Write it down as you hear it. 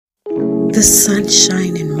The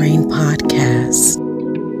Sunshine and Rain Podcast.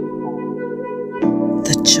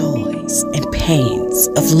 The joys and pains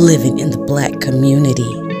of living in the Black community.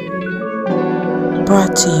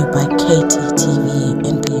 Brought to you by KTTV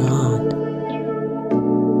and Beyond.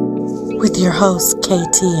 With your host,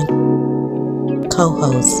 KT, and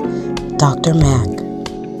co-host, Dr. Mac.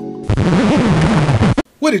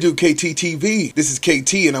 What it do, KTTV? This is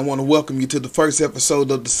KT, and I want to welcome you to the first episode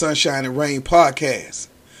of the Sunshine and Rain Podcast.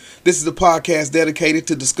 This is a podcast dedicated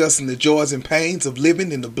to discussing the joys and pains of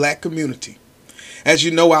living in the Black community. As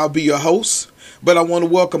you know, I'll be your host, but I want to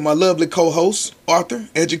welcome my lovely co-host, author,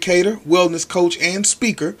 educator, wellness coach, and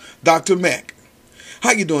speaker, Dr. Mac.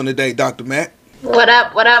 How you doing today, Dr. Mac? What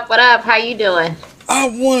up, what up, what up? How you doing? I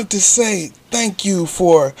wanted to say thank you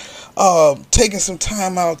for taking some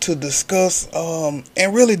time out to discuss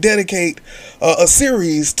and really dedicate a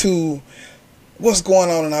series to what's going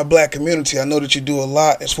on in our Black community. I know that you do a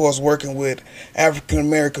lot as far as working with African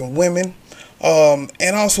American women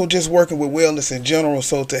and also just working with wellness in general.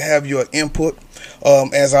 So to have your input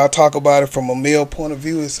as I talk about it from a male point of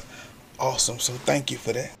view is awesome. So thank you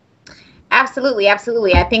for that. Absolutely,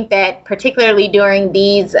 absolutely. I think that particularly during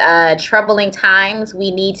these troubling times, we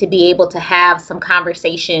need to be able to have some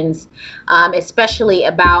conversations, especially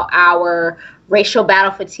about our racial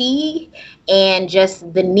battle fatigue and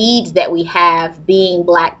just the needs that we have being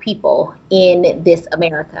Black people in this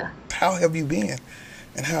America. How have you been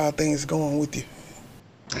and how are things going with you?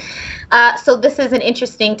 So this is an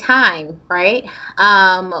interesting time, right?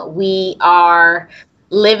 We are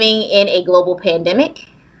living in a global pandemic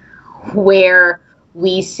where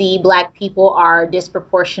we see Black people are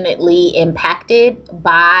disproportionately impacted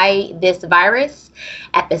by this virus.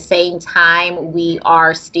 At the same time, we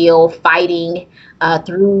are still fighting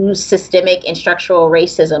through systemic and structural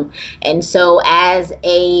racism. And so as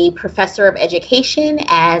a professor of education,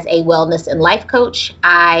 as a wellness and life coach,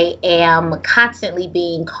 I am constantly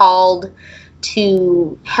being called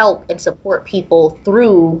to help and support people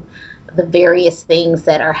through the various things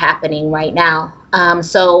that are happening right now.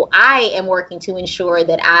 So I am working to ensure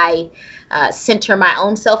that I center my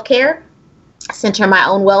own self-care, center my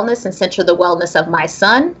own wellness, and center the wellness of my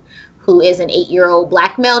son, who is an 8-year-old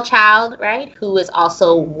Black male child, right, who is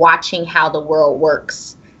also watching how the world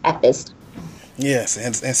works at this time. Yes,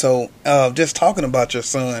 and so just talking about your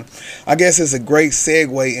son, I guess it's a great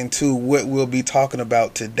segue into what we'll be talking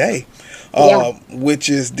about today, which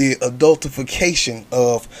is the adultification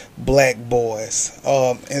of Black boys.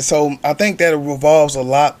 And so I think that it revolves a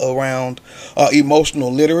lot around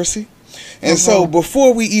emotional literacy. And so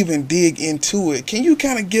before we even dig into it, can you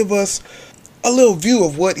kind of give us a little view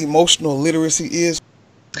of what emotional literacy is?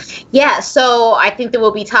 Yeah, so I think that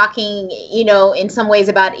we'll be talking, in some ways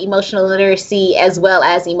about emotional literacy as well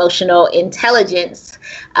as emotional intelligence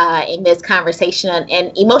in this conversation.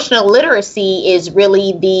 And emotional literacy is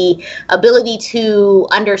really the ability to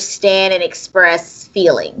understand and express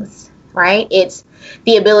feelings, right? It's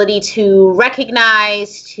the ability to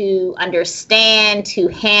recognize, to understand, to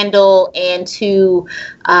handle, and to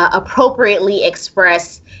appropriately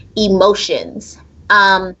express emotions.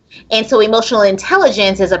 And so emotional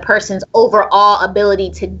intelligence is a person's overall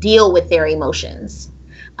ability to deal with their emotions.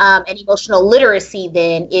 And emotional literacy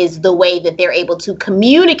then is the way that they're able to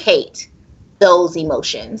communicate those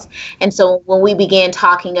emotions. And so when we began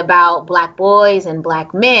talking about Black boys and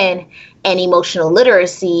Black men and emotional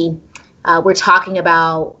literacy, we're talking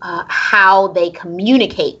about how they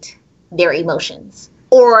communicate their emotions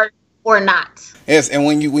or not. Yes, and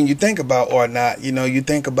when you think about or not, you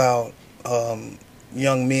think about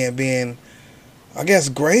young men being, I guess,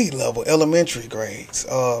 grade level, elementary grades.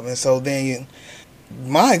 And so then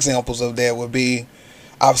my examples of that would be,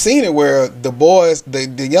 I've seen it where the boys,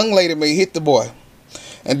 the young lady may hit the boy.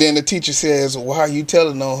 And then the teacher says, why are you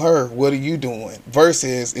telling on her? What are you doing?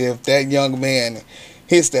 Versus if that young man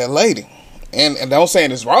hits that lady. And I'm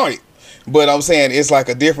saying it's right, but I'm saying it's like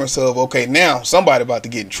a difference of, okay, now somebody about to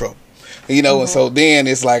get in trouble. And so then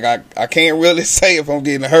it's like I can't really say if I'm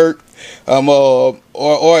getting hurt or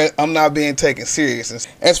I'm not being taken serious.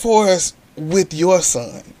 As far as with your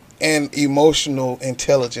son and emotional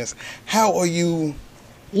intelligence, how are you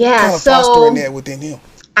kind of fostering that within him?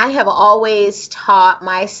 I have always taught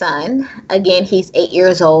my son, again, he's 8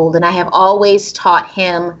 years old, and I have always taught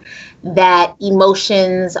him that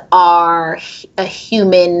emotions are a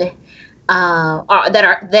human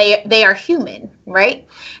they are human, right?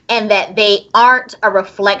 And that they aren't a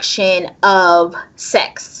reflection of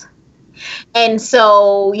sex. And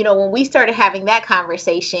so, when we started having that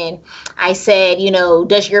conversation, I said,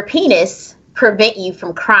 does your penis prevent you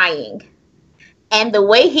from crying? And the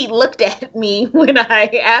way he looked at me when I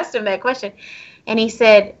asked him that question, and he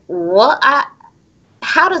said,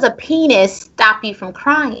 how does a penis stop you from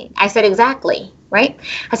crying? I said, exactly, right?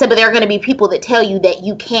 I said, but there are going to be people that tell you that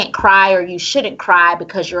you can't cry or you shouldn't cry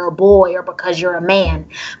because you're a boy or because you're a man.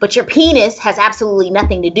 But your penis has absolutely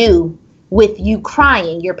nothing to do with you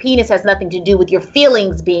crying. Your penis has nothing to do with your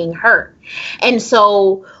feelings being hurt. And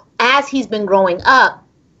so as he's been growing up,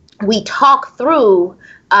 we talk through,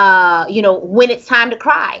 when it's time to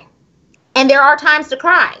cry. And there are times to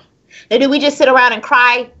cry. Now, do we just sit around and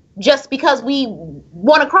cry just because we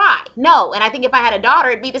want to cry? No. And I think if I had a daughter,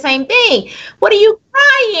 it'd be the same thing. What are you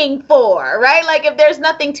crying for, right? Like, if there's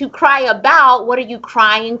nothing to cry about, what are you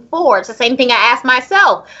crying for? It's the same thing I ask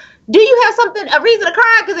myself. Do you have a reason to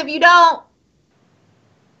cry? Because if you don't,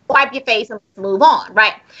 wipe your face and move on,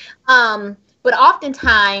 right? But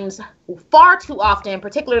oftentimes, far too often,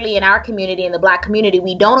 particularly in our community, in the Black community,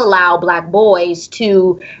 we don't allow Black boys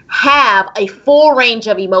to have a full range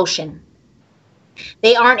of emotion.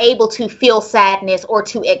 They aren't able to feel sadness or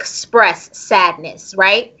to express sadness,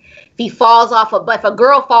 right? If a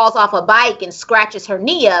girl falls off a bike and scratches her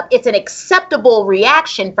knee up, it's an acceptable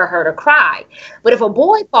reaction for her to cry. But if a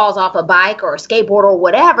boy falls off a bike or a skateboard or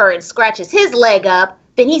whatever and scratches his leg up,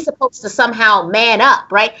 then he's supposed to somehow man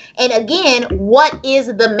up, right? And again, what is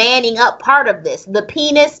the manning up part of this? The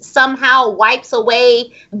penis somehow wipes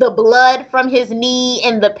away the blood from his knee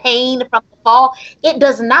and the pain from the fall. It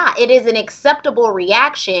does not. It is an acceptable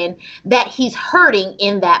reaction that he's hurting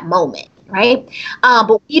in that moment, right?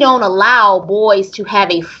 But we don't allow boys to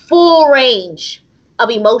have a full range of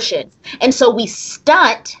emotions. And so we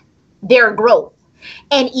stunt their growth.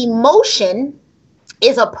 And emotion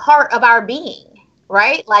is a part of our being.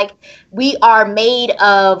 Right? Like, we are made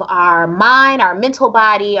of our mind, our mental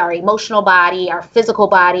body, our emotional body, our physical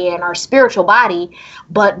body, and our spiritual body.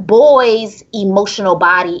 But boys' emotional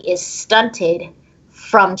body is stunted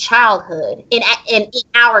from childhood. In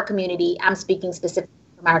our community, I'm speaking specifically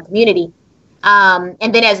from our community. And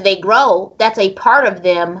then as they grow, that's a part of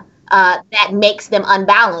them that makes them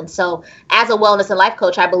unbalanced. So as a wellness and life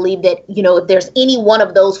coach, I believe that, if there's any one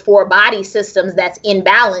of those four body systems that's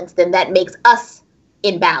imbalanced, then that makes us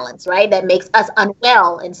imbalance, right? That makes us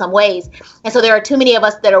unwell in some ways. And so there are too many of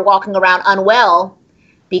us that are walking around unwell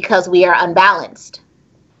because we are unbalanced.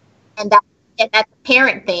 And that's a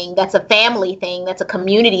parent thing, that's a family thing, that's a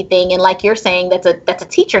community thing, and like you're saying, that's a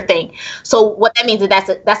teacher thing. So what that means is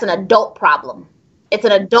that's an adult problem. It's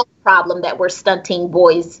an adult problem that we're stunting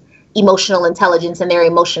boys' emotional intelligence and their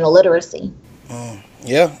emotional literacy.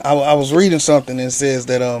 Yeah, I was reading something that says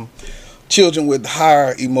that children with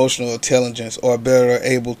higher emotional intelligence are better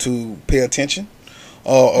able to pay attention,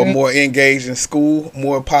 or more engaged in school,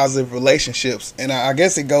 more positive relationships. And I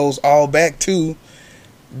guess it goes all back to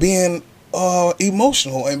being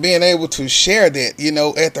emotional and being able to share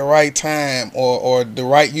that, at the right time, or the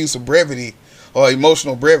right use of brevity, or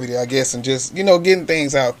emotional brevity, I guess, and just, getting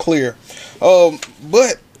things out clear.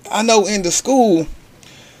 But I know in the school,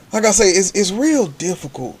 like I say, it's real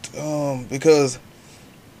difficult because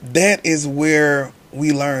that is where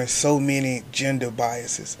we learn so many gender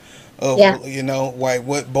biases of, like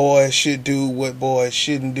what boys should do, what boys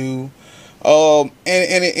shouldn't do. And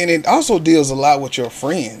it also deals a lot with your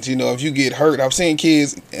friends. If you get hurt, I've seen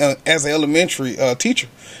kids as an elementary teacher,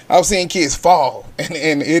 I've seen kids fall, and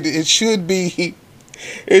it should be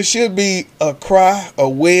a cry, a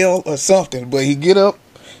wail, or something. But he get up,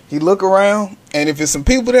 he look around, and if there's some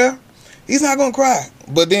people there, he's not gonna cry.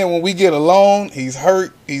 But then when we get alone, he's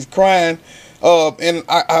hurt, he's crying, and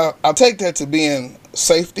I take that to being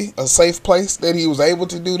safety, a safe place that he was able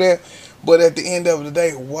to do that. But at the end of the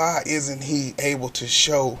day, why isn't he able to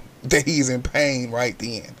show that he's in pain right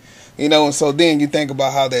then? And so then you think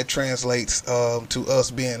about how that translates to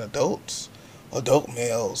us being adults, adult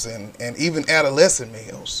males, and even adolescent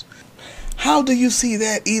males. How do you see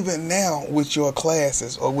that even now with your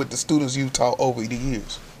classes or with the students you've taught over the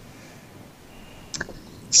years?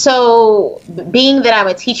 So being that I'm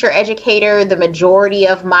a teacher educator, the majority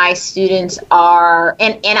of my students are,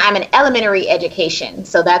 and I'm an elementary education.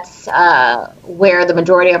 So that's where the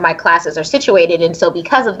majority of my classes are situated. And so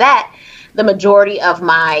because of that, the majority of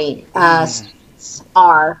my students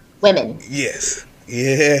are women. Yes.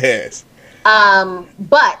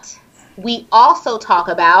 But we also talk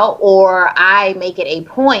about, or I make it a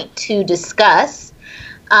point to discuss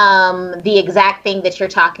the exact thing that you're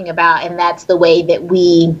talking about, and that's the way that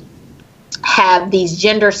we have these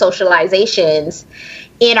gender socializations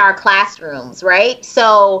in our classrooms, right?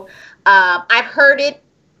 So I've heard it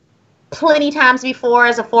plenty times before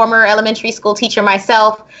as a former elementary school teacher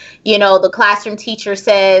myself. The classroom teacher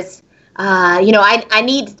says, I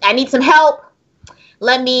need some help.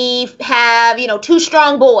 Let me have, 2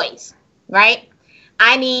 strong boys, right?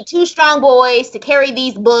 I need 2 strong boys to carry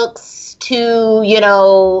these books to,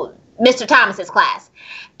 Mr. Thomas's class.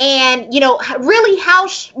 And, really how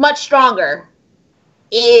much stronger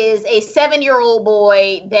is a 7-year-old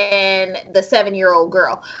boy than the 7-year-old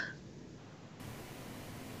girl?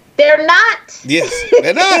 They're not. Yes,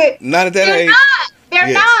 they're not. Not at that age.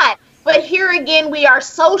 They're not. But here again, we are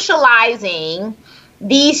socializing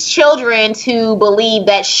these children to believe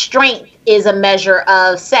that strength is a measure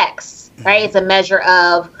of sex, right? It's a measure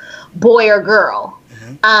of boy or girl.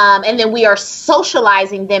 And then we are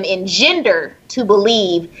socializing them in gender to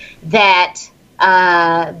believe that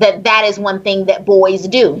that is one thing that boys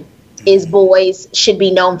do, is boys should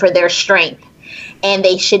be known for their strength. And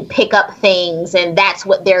they should pick up things, and that's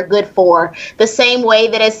what they're good for. The same way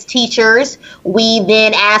that as teachers, we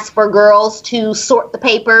then ask for girls to sort the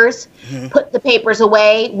papers, put the papers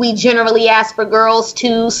away. We generally ask for girls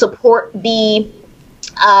to support the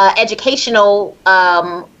educational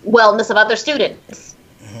wellness of other students.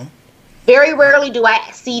 Very rarely do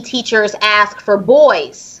I see teachers ask for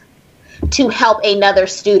boys to help another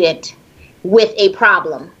student with a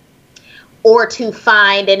problem or to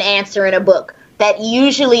find an answer in a book. That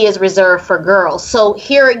usually is reserved for girls. So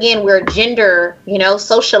here again, we're gender,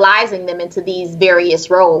 socializing them into these various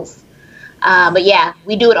roles. But yeah,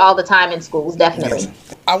 we do it all the time in schools, definitely.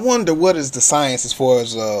 Yes. I wonder what is the science as far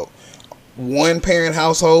as one parent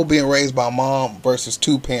household being raised by mom versus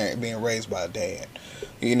 2 parent being raised by dad.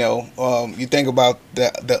 You think about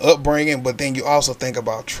the upbringing, but then you also think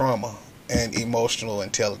about trauma and emotional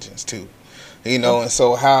intelligence too. And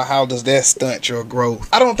so how does that stunt your growth?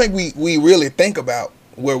 I don't think we really think about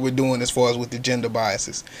what we're doing as far as with the gender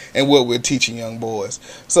biases and what we're teaching young boys.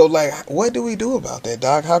 So, what do we do about that,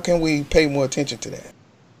 Doc? How can we pay more attention to that?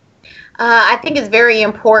 I think it's very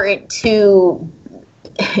important to,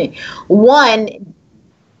 one,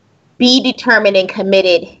 be determined and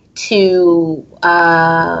committed to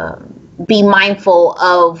be mindful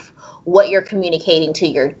of what you're communicating to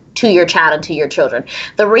your child and to your children.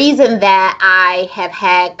 The reason that I have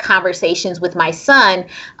had conversations with my son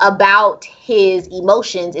about his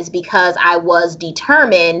emotions is because I was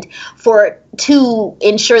determined to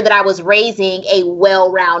ensure that I was raising a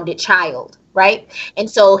well-rounded child, right? And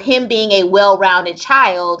so him being a well-rounded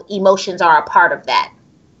child, emotions are a part of that.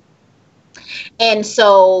 And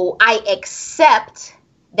so I accept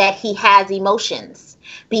that he has emotions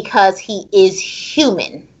because he is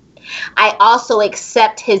human. I also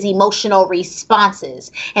accept his emotional responses.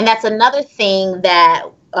 And that's another thing that,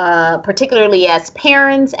 particularly as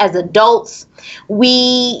parents, as adults,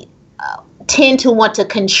 we tend to want to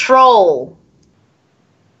control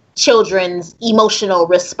children's emotional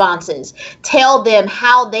responses, tell them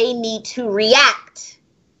how they need to react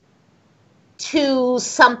to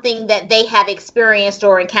something that they have experienced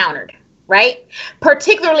or encountered, right?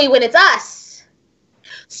 Particularly when it's us.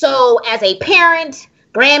 So as a parent,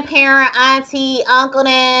 grandparent, auntie, uncle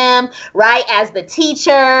them, right? As the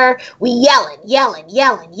teacher, we yelling.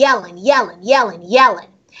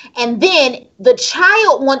 And then the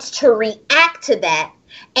child wants to react to that,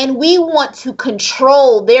 and we want to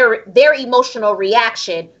control their emotional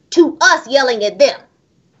reaction to us yelling at them.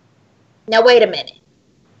 Now, wait a minute.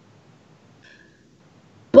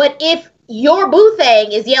 But if your boo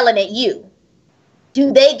thing is yelling at you,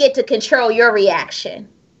 do they get to control your reaction?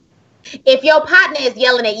 If your partner is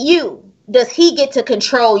yelling at you, does he get to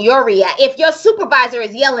control your reaction? If your supervisor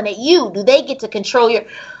is yelling at you, do they get to control your...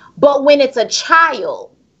 But when it's a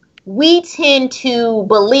child, we tend to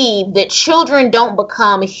believe that children don't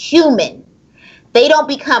become human. They don't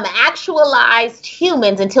become actualized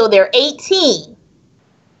humans until they're 18.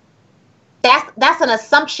 That's an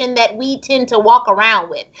assumption that we tend to walk around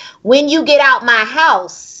with. When you get out my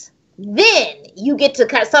house, then you get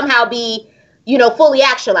to somehow be, fully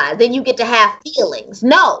actualized. Then you get to have feelings.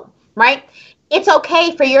 No, right? It's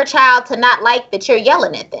okay for your child to not like that you're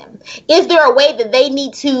yelling at them. Is there a way that they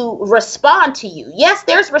need to respond to you? Yes,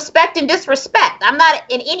 there's respect and disrespect. I'm not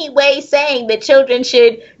in any way saying that children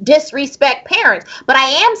should disrespect parents, but I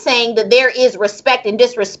am saying that there is respect and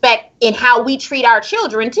disrespect in how we treat our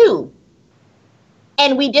children too.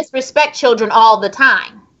 And we disrespect children all the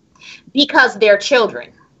time because they're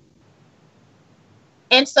children.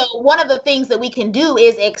 And so one of the things that we can do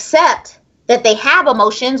is accept that they have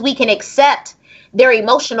emotions. We can accept their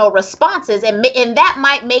emotional responses, and that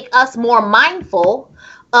might make us more mindful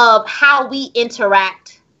of how we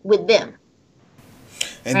interact with them.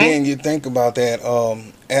 And right? Then you think about that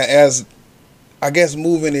as, I guess,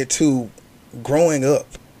 moving it to growing up,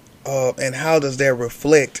 and how does that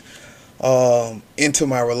reflect into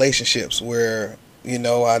my relationships where, you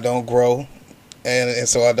know, I don't grow, and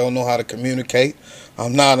so I don't know how to communicate.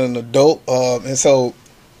 I'm not an adult, and so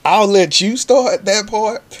I'll let you start that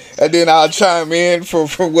part, and then I'll chime in for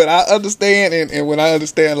what I understand, and when I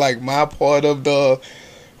understand like my part of the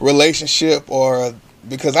relationship, or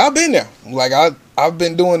because I've been there. Like I've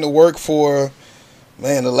been doing the work for,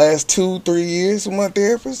 man, the last 2-3 years with my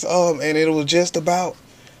therapist, and it was just about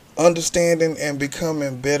understanding and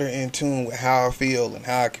becoming better in tune with how I feel and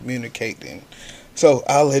how I communicate. And so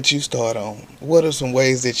I'll let you start on what are some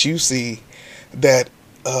ways that you see that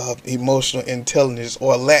emotional intelligence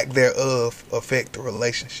or lack thereof affect the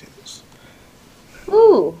relationships.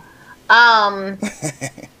 Ooh.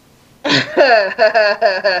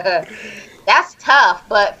 That's tough,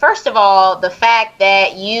 but first of all, the fact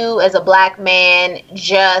that you as a black man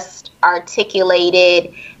just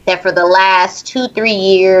articulated that for the last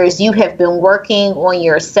 2-3 years you have been working on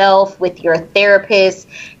yourself with your therapist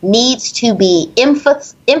needs to be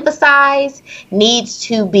emphasized, needs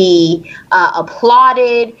to be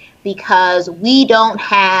applauded, because we don't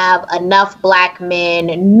have enough black men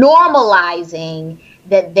normalizing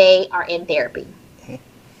that they are in therapy.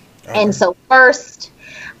 And so first,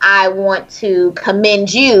 I want to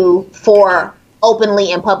commend you for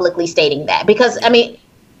openly and publicly stating that, because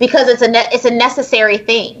it's a necessary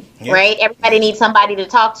thing, yes. Right? Everybody needs somebody to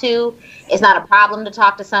talk to. It's not a problem to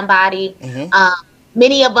talk to somebody. Mm-hmm.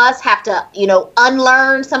 Many of us have to,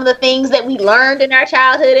 unlearn some of the things that we learned in our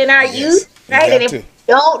childhood and our youth, right? And if we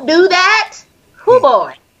don't do that,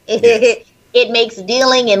 boy, yes. It makes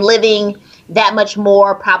dealing and living that much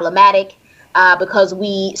more problematic. Because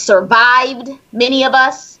we survived, many of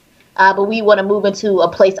us, but we want to move into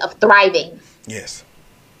a place of thriving. Yes.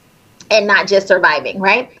 And not just surviving,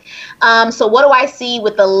 right? So what do I see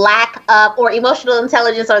with the lack of, or emotional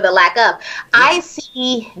intelligence, or the lack of? Yes. I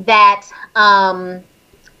see that,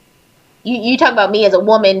 you talk about me as a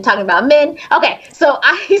woman, talking about men. Okay, so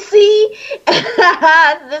I see,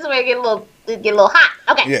 this is where it get a little hot.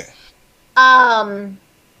 Okay. Yeah.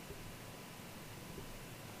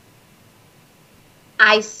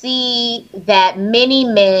 I see that many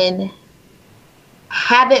men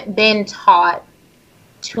haven't been taught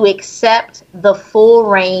to accept the full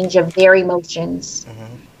range of their emotions,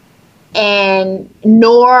 mm-hmm. and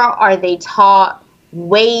nor are they taught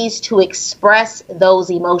ways to express those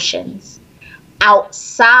emotions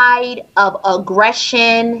outside of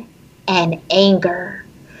aggression and anger.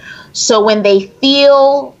 So when they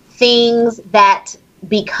feel things that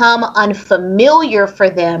become unfamiliar for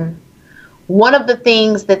them, one of the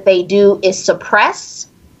things that they do is suppress,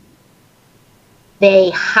 they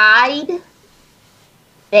hide,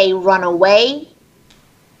 they run away.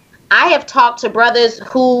 I have talked to brothers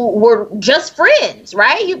who were just friends,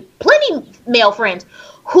 right? Plenty male friends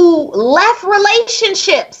who left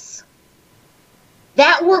relationships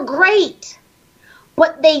that were great,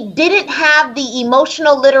 but they didn't have the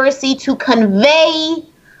emotional literacy to convey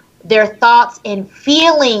their thoughts and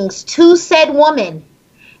feelings to said woman,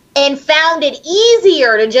 and found it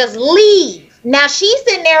easier to just leave. Now she's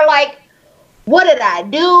sitting there like, what did I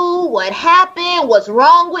do? What happened? What's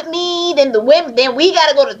wrong with me? Then we got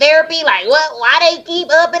to go to therapy. Like, what? Why they keep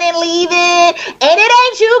upping and leaving? And it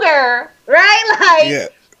ain't you, girl. Right? Like, yeah.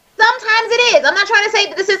 Sometimes it is. I'm not trying to say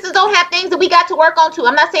that the sisters don't have things that we got to work on too.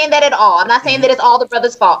 I'm not saying that at all. I'm not saying that it's all the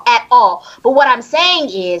brother's fault at all. But what I'm saying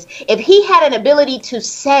is, if he had an ability to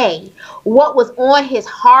say what was on his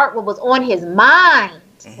heart, what was on his mind,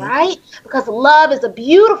 mm-hmm. right? Because love is a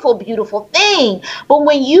beautiful, beautiful thing. But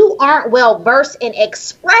when you aren't well versed in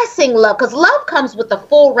expressing love, because love comes with the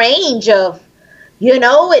full range of,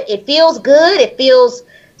 it feels good, it feels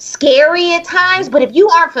scary at times. But if you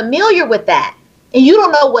aren't familiar with that and you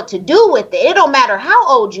don't know what to do with it, it don't matter how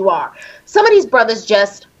old you are. Some of these brothers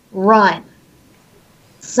just run.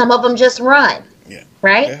 Some of them just run, yeah.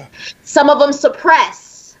 Right? Yeah. Some of them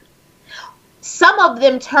suppress. Some of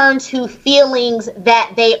them turn to feelings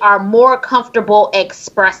that they are more comfortable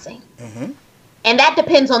expressing. Mm-hmm. And that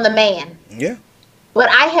depends on the man. Yeah. But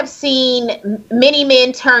I have seen many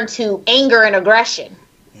men turn to anger and aggression.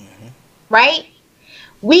 Mm-hmm. Right?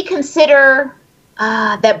 We consider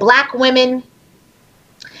that black women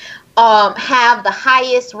have the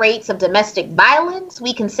highest rates of domestic violence.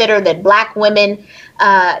 We consider that black women,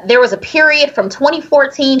 there was a period from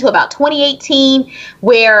 2014 to about 2018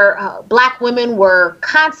 where black women were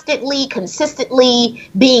consistently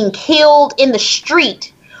being killed in the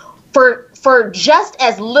street for just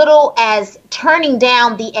as little as turning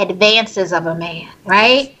down the advances of a man,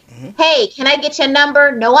 right? Mm-hmm. Hey, can I get your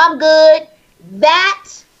number? No, I'm good. That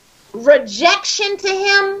rejection to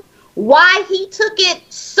him Why he took it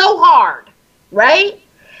so hard, right?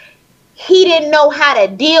 He didn't know how to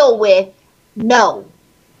deal with no.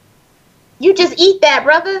 You just eat that,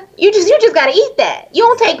 brother. You just gotta eat that. You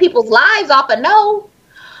don't take people's lives off of no.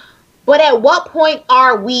 But at what point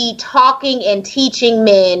are we talking and teaching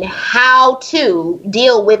men how to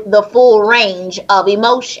deal with the full range of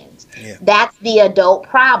emotions? Yeah. That's the adult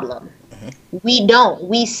problem. We don't.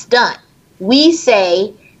 We stunt. We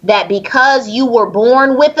say that because you were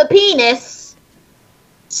born with a penis,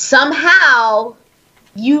 somehow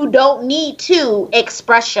you don't need to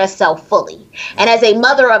express yourself fully. And as a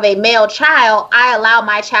mother of a male child, I allow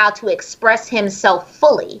my child to express himself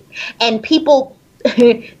fully. And people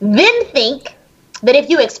then think that if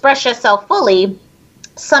you express yourself fully,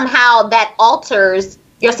 somehow that alters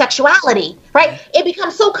your sexuality, right? It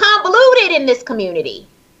becomes so convoluted in this community.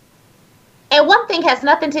 And one thing has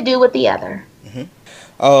nothing to do with the other.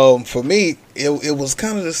 For me, it was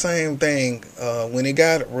kind of the same thing. When it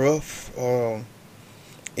got rough,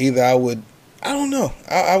 either I don't know,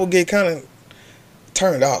 I would get kind of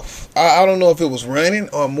turned off. I don't know if it was running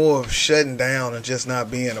or more of shutting down and just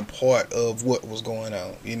not being a part of what was going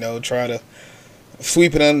on. You know, try to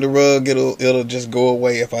sweep it under the rug. It'll just go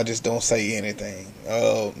away if I just don't say anything.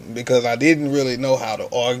 Because I didn't really know how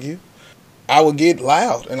to argue. I would get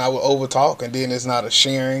loud and I would overtalk, and then it's not a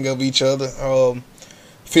sharing of each other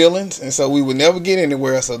feelings, and so we would never get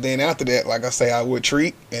anywhere. So then after that, like I say, I would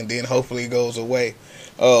retreat, and then hopefully it goes away.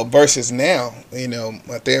 Versus now, you know,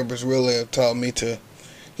 my therapist really taught me to,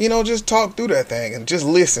 you know, just talk through that thing and just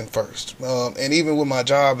listen first. And even with my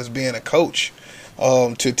job as being a coach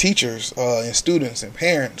to teachers and students and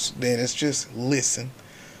parents, then it's just listen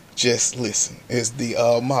is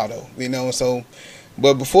the motto, you know. So,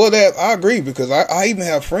 but before that, I agree, because I even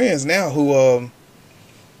have friends now who,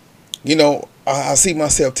 you know, I see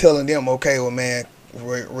myself telling them, okay, well, man,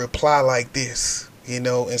 reply like this, you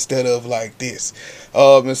know, instead of like this.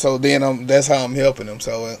 And so then that's how I'm helping them.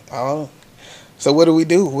 So, so what do we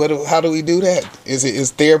do? How do we do that?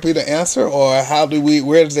 Is therapy the answer, or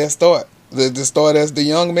where does that start? Does it start as the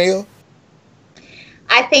young male?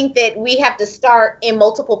 I think that we have to start in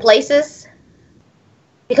multiple places,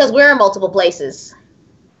 because we're in multiple places,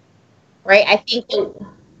 right? I think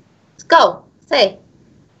let's go. Say.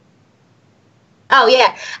 Oh,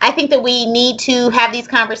 yeah. I think that we need to have these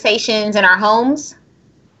conversations in our homes,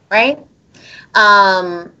 right?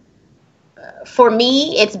 For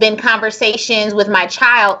me, it's been conversations with my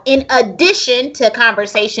child in addition to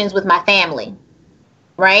conversations with my family,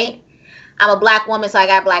 right? I'm a Black woman, so I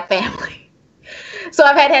got a Black family. So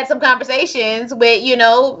I've had some conversations with, you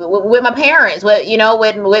know, with my parents, with, you know,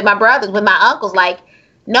 with my brothers, with my uncles. Like,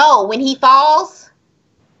 no, when he falls,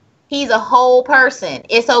 he's a whole person.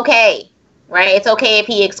 It's okay. Right? It's okay if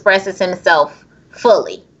he expresses himself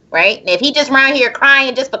fully, right? And if he just around here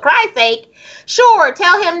crying just for cry's sake, sure,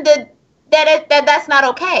 tell him that that's not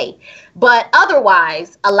okay. But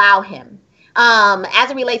otherwise, allow him.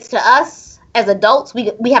 As it relates to us as adults,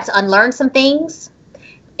 we have to unlearn some things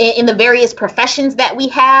in the various professions that we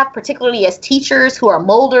have, particularly as teachers who are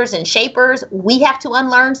molders and shapers. We have to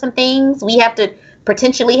unlearn some things. We have to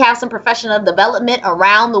potentially have some professional development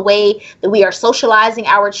around the way that we are socializing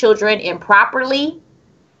our children improperly.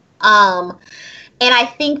 And I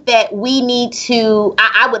think that we need to,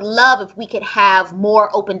 I would love if we could have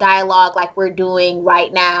more open dialogue like we're doing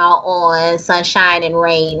right now on Sunshine and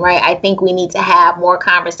Rain, right? I think we need to have more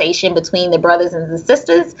conversation between the brothers and the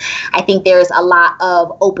sisters. I think there's a lot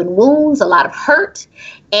of open wounds, a lot of hurt.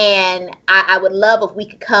 And I would love if we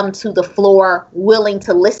could come to the floor willing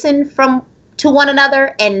to listen to one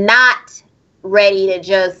another and not ready to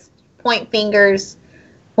just point fingers,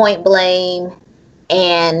 point blame,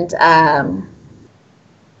 and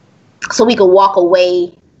so we could walk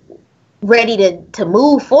away ready to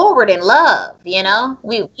move forward in love. You know,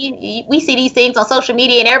 we see these things on social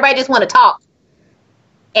media and everybody just want to talk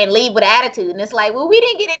and leave with attitude, and it's like, well, we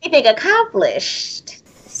didn't get anything accomplished.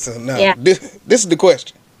 So now, yeah. This is the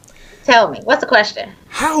question. Tell me, what's the question?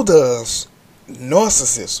 How does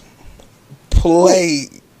narcissism play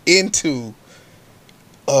into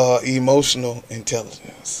emotional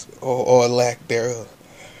intelligence or lack thereof?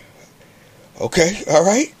 Okay, all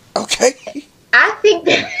right, okay. I think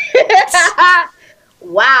that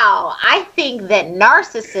wow, I think that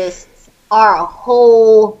narcissists are a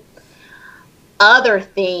whole other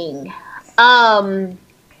thing. And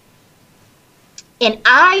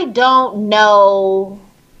I don't know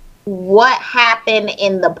what happened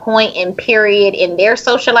in the point and period in their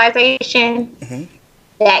socialization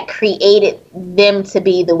that created them to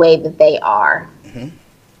be the way that they are.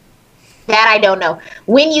 That I don't know.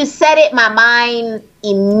 When you said it, my mind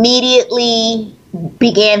immediately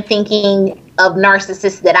began thinking of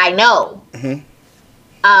narcissists that I know. Mm-hmm.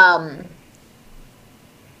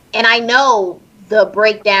 And I know the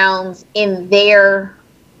breakdowns in their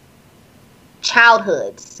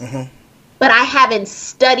childhoods. Mm-hmm. But I haven't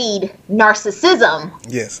studied narcissism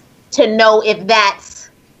Yes. to know if that's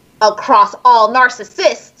across all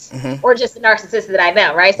narcissists Mm-hmm. or just the narcissists that I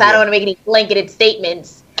know, right? So I Yeah. don't want to make any blanketed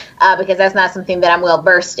statements because that's not something that I'm well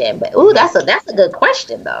versed in. But ooh, that's a good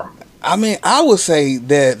question though. I mean, I would say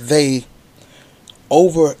that they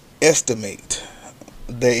overestimate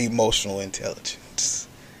their emotional intelligence.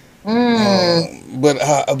 But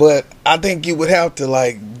I think you would have to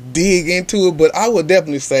like dig into it. But I would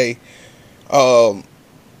definitely say, I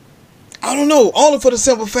don't know, only for the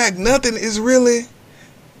simple fact nothing is really,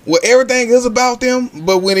 well, everything is about them.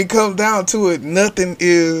 But when it comes down to it, nothing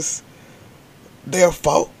is their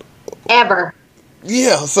fault. Ever.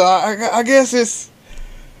 Yeah, so I guess it's,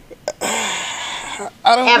 I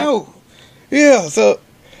don't know. Yeah, so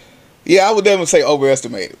yeah, I would definitely say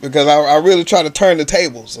overestimate it because I really try to turn the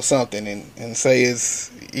tables or something and say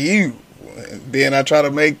it's you. Then I try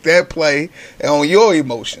to make that play on your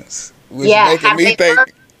emotions, which making me think.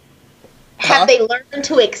 Have they learned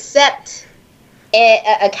to accept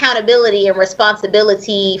accountability and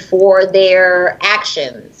responsibility for their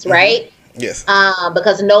actions, right? Mm-hmm. Yes.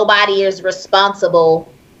 Because nobody is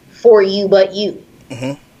responsible for you but you.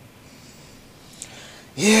 Mm-hmm.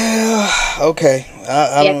 Yeah. Okay.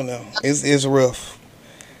 I don't know. It's rough.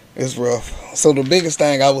 It's rough. So the biggest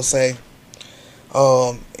thing I would say,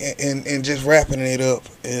 and just wrapping it up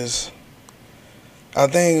is, I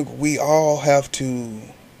think we all have to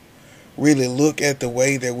really look at the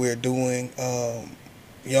way that we're doing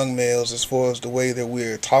young males, as far as the way that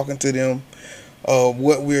we're talking to them,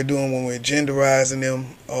 what we're doing when we're genderizing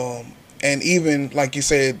them, and even, like you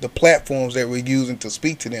said, the platforms that we're using to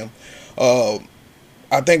speak to them.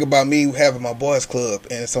 I think about me having my boys club,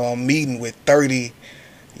 and so I'm meeting with 30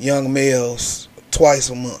 young males twice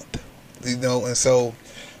a month, and so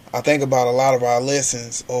I think about a lot of our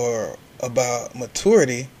lessons are about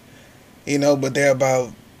maturity, but they're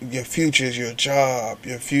about your future as your job,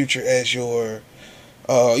 your future as your,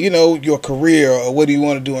 your career, or what do you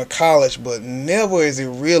want to do in college, but never is it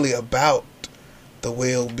really about the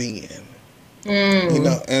well-being,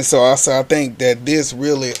 and so I think that this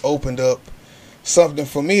really opened up something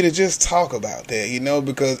for me to just talk about that,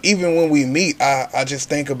 because even when we meet, I just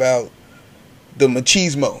think about the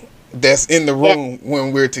machismo that's in the room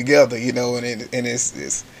when we're together, and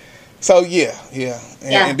it's so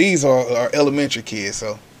and these are elementary kids,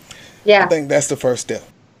 so I think that's the first step.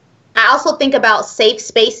 I also think about safe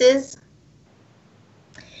spaces.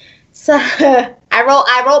 So I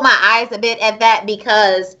rolled my eyes a bit at that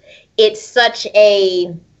because it's such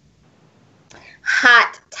a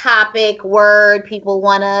hot topic word. People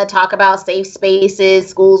want to talk about safe spaces.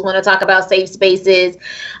 Schools want to talk about safe spaces.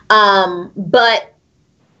 But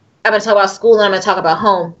I'm going to talk about school and I'm going to talk about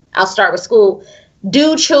home. I'll start with school.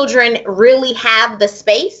 Do children really have the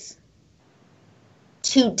space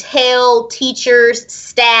to tell teachers,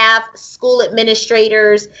 staff, school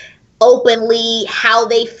administrators openly how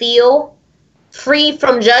they feel, free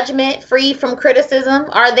from judgment, free from criticism?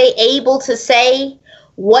 Are they able to say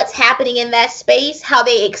what's happening in that space, how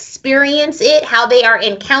they experience it, how they are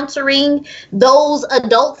encountering those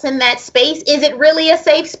adults in that space? Is it really a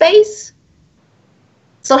safe space?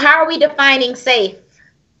 So how are we defining safe?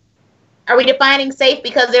 Are we defining safe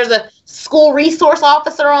because there's a school resource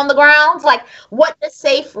officer on the grounds? Like, what does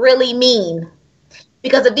safe really mean?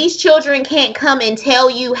 Because if these children can't come and tell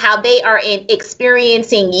you how they are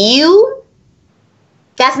experiencing you,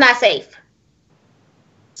 that's not safe.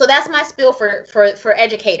 So that's my spiel for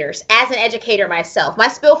educators. As an educator myself, my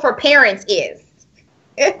spiel for parents is,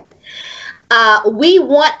 we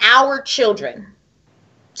want our children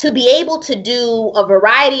to be able to do a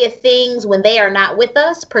variety of things when they are not with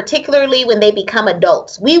us, particularly when they become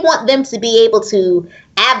adults. We want them to be able to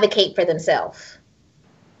advocate for themselves.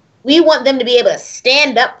 We want them to be able to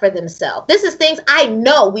stand up for themselves. This is things I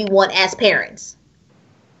know we want as parents.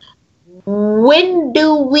 When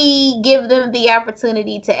do we give them the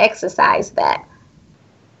opportunity to exercise that?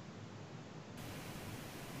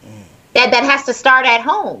 That has to start at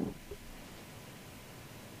home.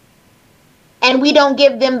 And we don't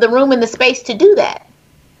give them the room and the space to do that.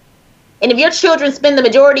 And if your children spend the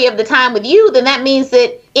majority of the time with you, then that means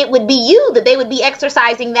that it would be you that they would be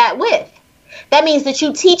exercising that with. That means that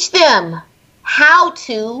you teach them how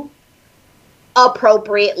to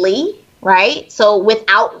appropriately, right? So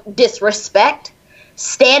without disrespect,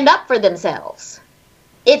 stand up for themselves.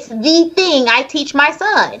 It's the thing I teach my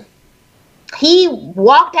son. He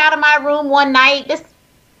walked out of my room one night. This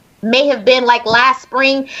may have been like last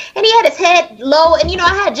spring, and he had his head low, and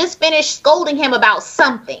I had just finished scolding him about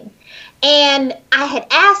something, and I had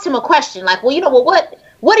asked him a question like, well,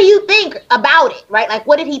 what do you think about it, right? Like,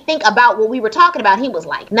 what did he think about what we were talking about? He was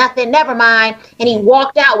like, nothing, never mind, and he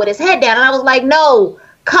walked out with his head down, and I was like, no,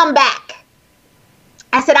 come back.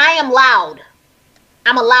 I said, I am loud.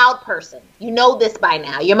 I'm a loud person. You know this by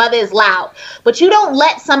now. Your mother is loud. But you don't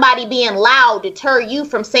let somebody being loud deter you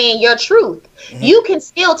from saying your truth. Mm-hmm. You can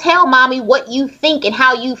still tell mommy what you think and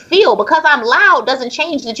how you feel. Because I'm loud doesn't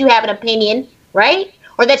change that you have an opinion, right?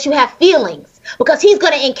 Or that you have feelings. Because he's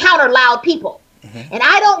going to encounter loud people. Mm-hmm. And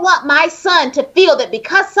I don't want my son to feel that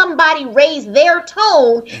because somebody raised their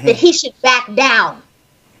tone, mm-hmm. that he should back down.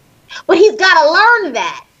 But he's got to learn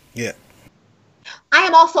that. Yeah. I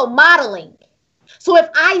am also modeling. So if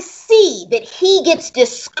I see that he gets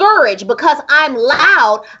discouraged because I'm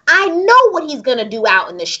loud, I know what he's going to do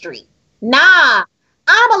out in the street. Nah,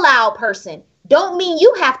 I'm a loud person. Don't mean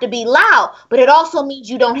you have to be loud, but it also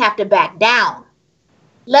means you don't have to back down.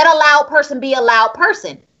 Let a loud person be a loud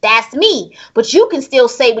person. That's me. But you can still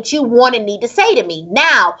say what you want and need to say to me.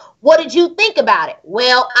 Now, what did you think about it?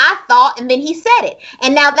 Well, I thought, and then he said it.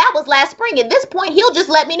 And now that was last spring. At this point, he'll just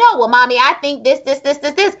let me know. Well, mommy, I think this.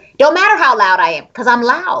 Don't matter how loud I am, because I'm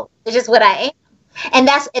loud. It's just what I am.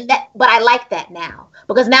 But I like that now,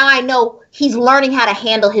 because now I know he's learning how to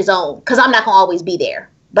handle his own, because I'm not going to always be there.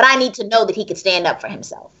 But I need to know that he can stand up for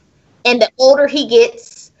himself. And the older he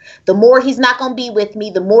gets, the more he's not going to be with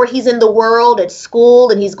me, the more he's in the world at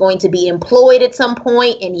school, and he's going to be employed at some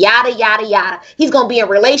point, and yada, yada, yada. He's going to be in a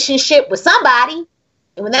relationship with somebody.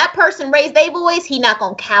 And when that person raised their voice, he's not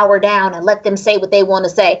going to cower down and let them say what they want to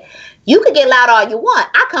say. You can get loud all you want.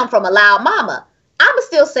 I come from a loud mama. I'm going to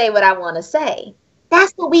still say what I want to say.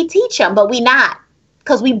 That's what we teach them, but we not,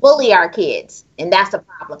 because we bully our kids, and that's a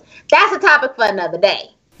problem. That's a topic for another day.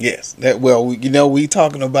 Yes, we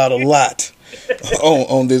talking about a lot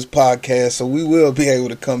on this podcast, so we will be able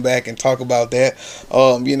to come back and talk about that.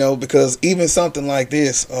 Because even something like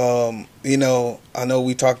this, I know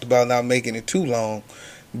we talked about not making it too long,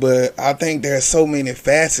 but I think there's so many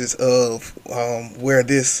facets of where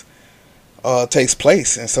this takes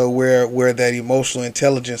place, and so where that emotional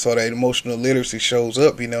intelligence or that emotional literacy shows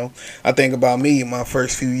up. I think about me in my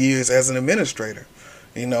first few years as an administrator.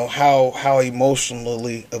 How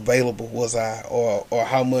emotionally available was I, or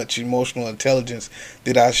how much emotional intelligence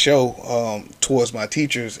did I show towards my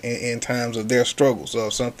teachers in times of their struggles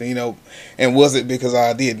or something, and was it because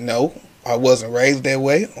I didn't know, I wasn't raised that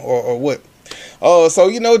way, or what?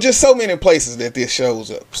 So, just so many places that this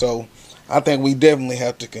shows up. So I think we definitely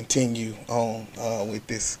have to continue on with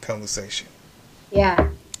this conversation. Yeah.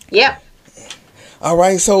 Yep. All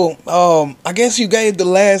right, so I guess you gave the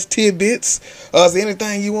last tidbits. Is there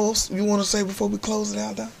anything you want to say before we close it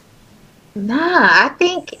out, though? Nah, I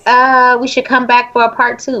think we should come back for a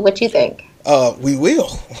part 2. What you think? We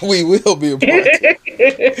will. We will be a part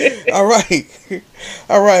 2.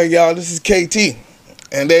 All right, y'all. This is KT,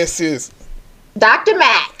 and this is Dr.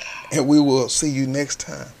 Mac, and we will see you next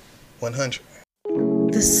time. 100.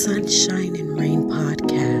 The Sunshine and Rain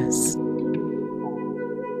Podcast.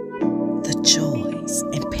 The joys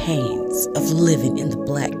and pains of living in the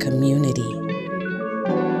Black community.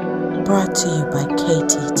 Brought to you by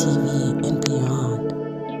KTTV and beyond.